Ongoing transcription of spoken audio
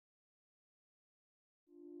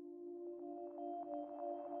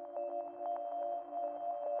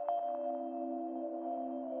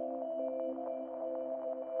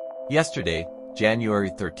Yesterday, January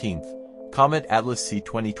 13th, Comet Atlas C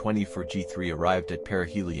 2024 G3 arrived at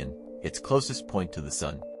perihelion, its closest point to the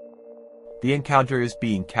Sun. The encounter is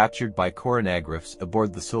being captured by coronagraphs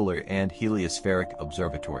aboard the Solar and Heliospheric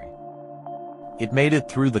Observatory. It made it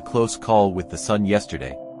through the close call with the Sun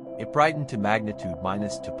yesterday. It brightened to magnitude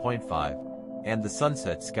 -2.5, and the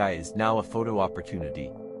sunset sky is now a photo opportunity.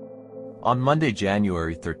 On Monday,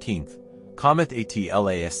 January 13th, Comet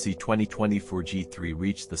Atlas C 2024 G3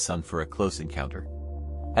 reached the Sun for a close encounter.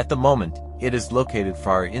 At the moment, it is located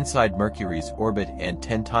far inside Mercury's orbit and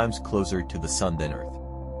 10 times closer to the Sun than Earth.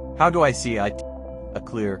 How do I see it? A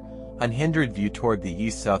clear, unhindered view toward the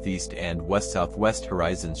east-southeast and west-southwest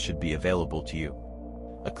horizons should be available to you.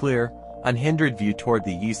 A clear, unhindered view toward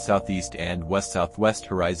the east-southeast and west-southwest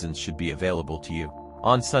horizons should be available to you.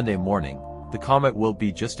 On Sunday morning, the comet will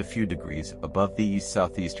be just a few degrees above the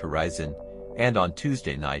east-southeast horizon, and on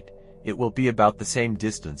Tuesday night, it will be about the same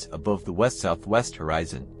distance above the west-southwest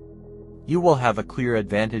horizon. You will have a clear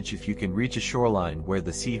advantage if you can reach a shoreline where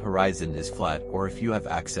the sea horizon is flat, or if you have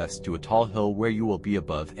access to a tall hill where you will be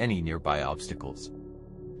above any nearby obstacles.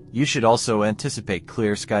 You should also anticipate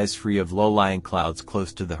clear skies free of low-lying clouds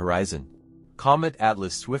close to the horizon. Comet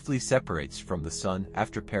Atlas swiftly separates from the Sun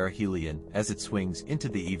after perihelion as it swings into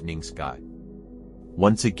the evening sky.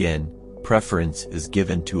 Once again, preference is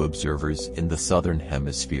given to observers in the southern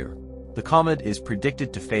hemisphere. The comet is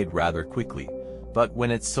predicted to fade rather quickly, but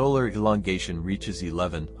when its solar elongation reaches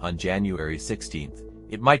 11 on January 16th,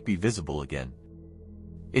 it might be visible again.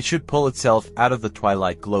 It should pull itself out of the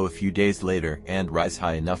twilight glow a few days later and rise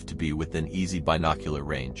high enough to be within easy binocular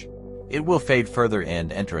range. It will fade further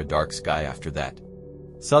and enter a dark sky after that.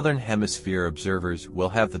 Southern Hemisphere observers will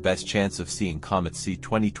have the best chance of seeing Comet C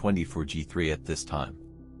 2024 G3 at this time.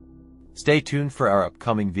 Stay tuned for our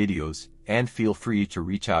upcoming videos, and feel free to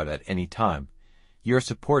reach out at any time. Your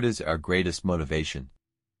support is our greatest motivation.